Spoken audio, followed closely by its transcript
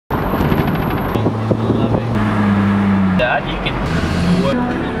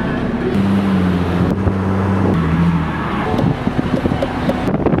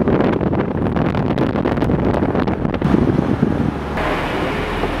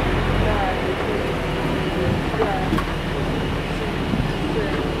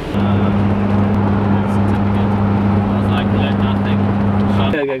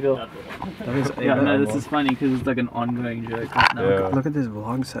this is funny because it's like an ongoing joke right now. Yeah. Look at this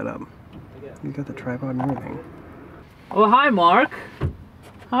vlog setup. You got the tripod and everything. Oh, hi, Mark.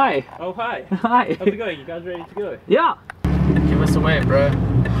 Hi. Oh, hi. Hi. How's it going? You guys ready to go? Yeah. Give us away, bro.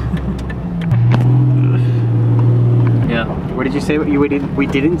 Yeah. What did you say? We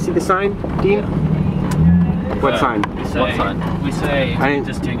didn't see the sign, Dean? Yeah. What sign? We say, What sign? We say I didn't- we're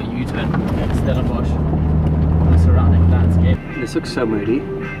just doing a U-turn instead of Bosch. The surrounding landscape. This looks so moody.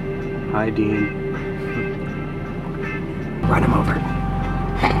 Hi, Dean. Run him over.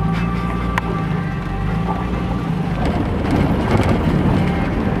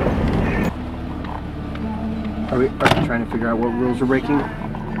 Are we trying to figure out what rules we're breaking?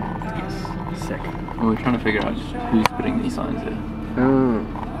 Yes. Sick. Well, we're trying to figure out who's putting these signs here. Oh.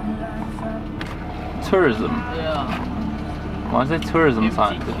 Tourism. Yeah. Why is there tourism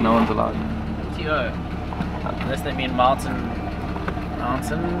signs if no one's allowed? MTO. Unless they mean mountain.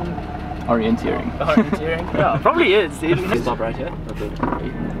 Orienteering. Orienteering? Yeah, probably is, dude. Stop right here.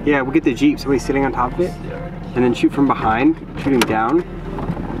 Yeah, we'll get the Jeep, somebody sitting on top of it, and then shoot from behind, shooting down.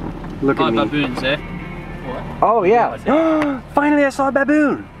 Look at me. baboons, eh? Oh yeah! Finally I saw a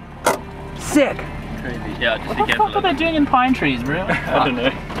baboon! Sick! Crazy. Yeah, just be careful. What are they doing in pine trees, bro? I don't know.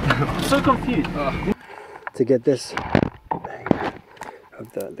 I'm so confused. To get this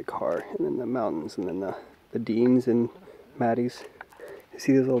of the car, and then the mountains, and then the Deans and Matties. You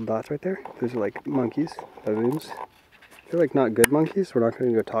see those little dots right there? Those are like monkeys, baboons. They're like not good monkeys. We're not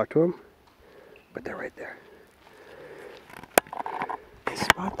going to go talk to them, but they're right there. Nice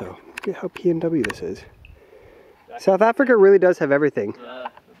spot though. Look at how PNW this is. South Africa really does have everything. Yeah,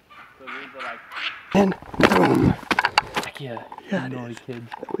 the baboons are like... And boom! Heck yeah, Yeah, naughty kids.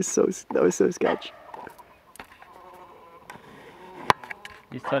 That was so sketch.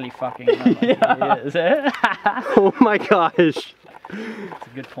 He's totally fucking like yeah. He is, eh? Oh my gosh! It's a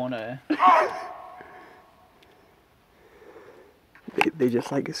good porno, eh? They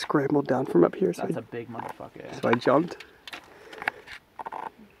just like scrambled down from up here, so, That's a big motherfucker, eh? so I jumped.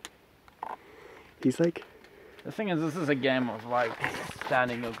 He's like... The thing is, this is a game of like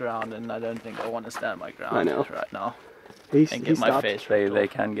standing your ground, and I don't think I want to stand my ground I know. right now. He And get my stopped. face they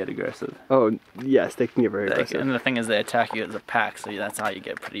can get aggressive. Oh, yes, they can get very They aggressive. and the thing is, they attack you as a pack, so that's how you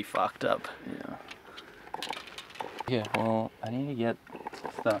get pretty fucked up. Yeah. Yeah, well, I need to get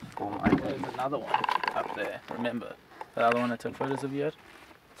stuff for my There's another one up there, remember? The other one I took photos of yet?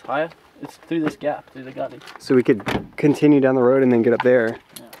 It's higher. It's through this gap, through the gully. So we could continue down the road and then get up there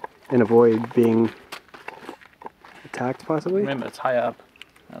Yeah. and avoid being attacked, possibly? Remember, it's higher up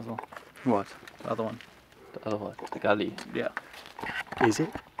as well. What? The other one. The other one? The gully. Yeah. Is it?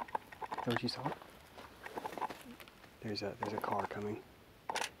 Is that what you saw? There's a car coming,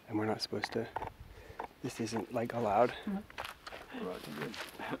 and we're not supposed to. This isn't like allowed.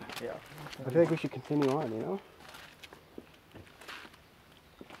 Yeah. I feel like we should continue on, you know?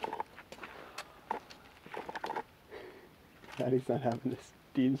 Daddy's not having this.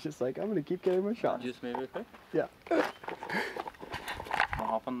 Dean's just like, I'm gonna keep getting my shots. Just maybe quick? Yeah. I'll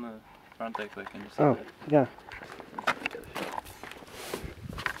hop on the front deck quick and just Oh, yeah.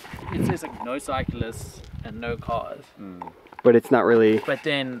 It says like no cyclists and no cars. But it's not really. But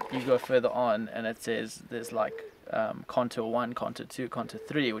then you go further on and it says there's like contour 1, contour 2, contour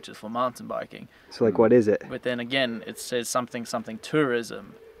 3, which is for mountain biking. So like, what is it? But then again, it says something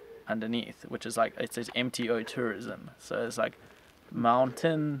tourism underneath, which is like, it says MTO tourism. So it's like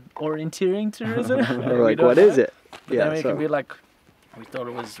mountain orienteering tourism. We're like, what is it? But then we can be like, we thought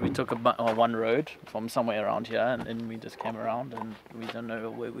it was, we took one road from somewhere around here, and then we just came around and we don't know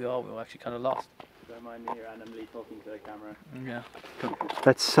where we are. We were actually kind of lost. Don't mind me randomly talking to the camera. Yeah.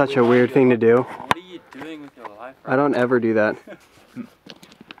 That's such a weird thing to do. What are you doing with your life? I don't ever do that.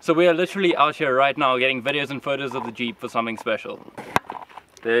 So we are literally out here right now getting videos and photos of the Jeep for something special.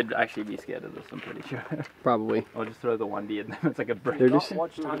 They'd actually be scared of this, I'm pretty sure. Probably. I'll just throw the 1D at them, it's like a brick. They're Not just.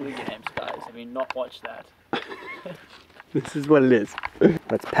 watch Hunger Games, guys. I mean, not watch that. This is what it is.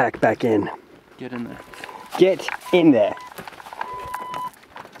 Let's pack back in. Get in there. Get in there.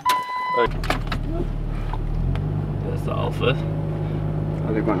 There's the Alpha.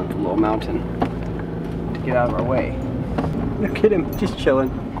 Oh, they're going up the little mountain to get out of our way. Look at him, just chilling.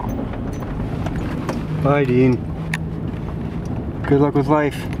 Bye, Dean. Good luck with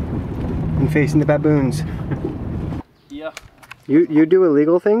life and facing the baboons. Yeah. You do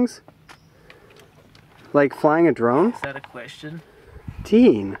illegal things? Like flying a drone? Is that a question?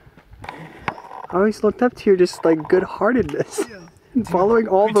 Dean, I always looked up to your just like good-heartedness and following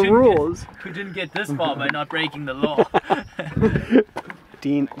all the rules. We didn't get this far by not breaking the law.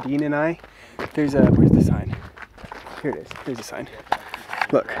 Dean and I, where's the sign? Here it is, there's a sign.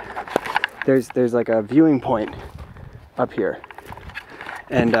 Look, there's like a viewing point up here,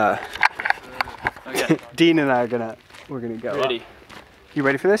 and Okay. Dean and I we're gonna go. Ready? You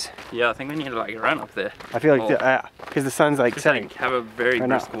ready for this? Yeah, I think we need to like run up there. I feel like because the sun's like Just setting. like have a very Right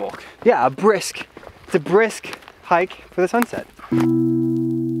now. brisk walk. Yeah, it's a brisk hike for the sunset.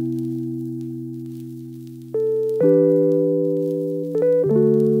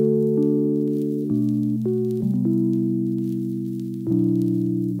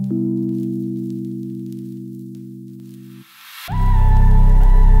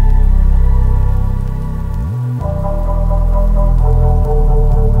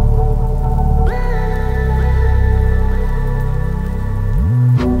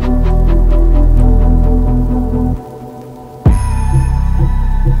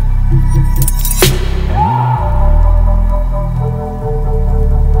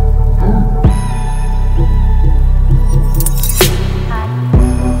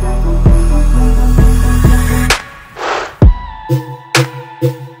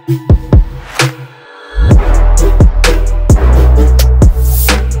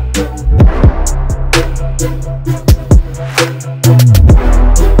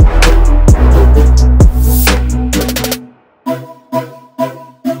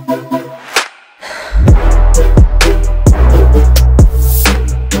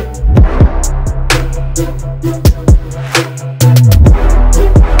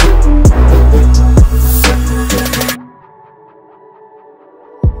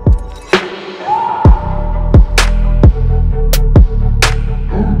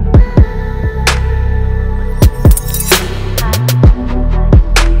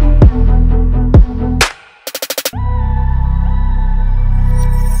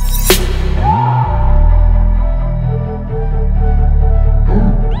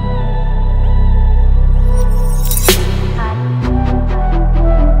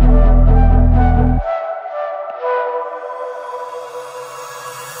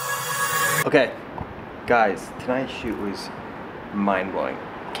 Okay, guys, tonight's shoot was mind-blowing.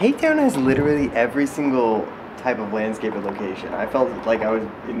 Cape Town has literally every single type of landscape and location. I felt like I was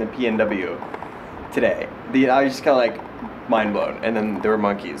in the PNW today. I was just kind of like mind-blown. And then there were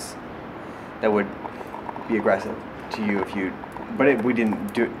monkeys that would be aggressive to you if you, but we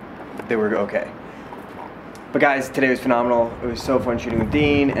didn't do it. They were okay. But guys, today was phenomenal. It was so fun shooting with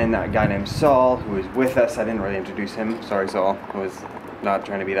Dean and that guy named Saul who was with us. I didn't really introduce him. Sorry, Saul. I was not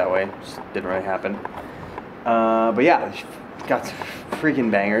trying to be that way. Just didn't really happen. But yeah, got some freaking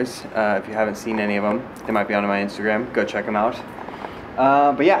bangers. If you haven't seen any of them, they might be on my Instagram. Go check them out.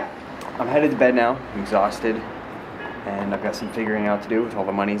 But yeah, I'm headed to bed now. I'm exhausted. And I've got some figuring out to do with all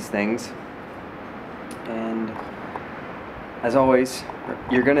the money's things. And as always,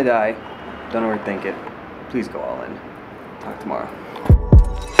 you're gonna die. Don't overthink it. Please go all in. Talk tomorrow.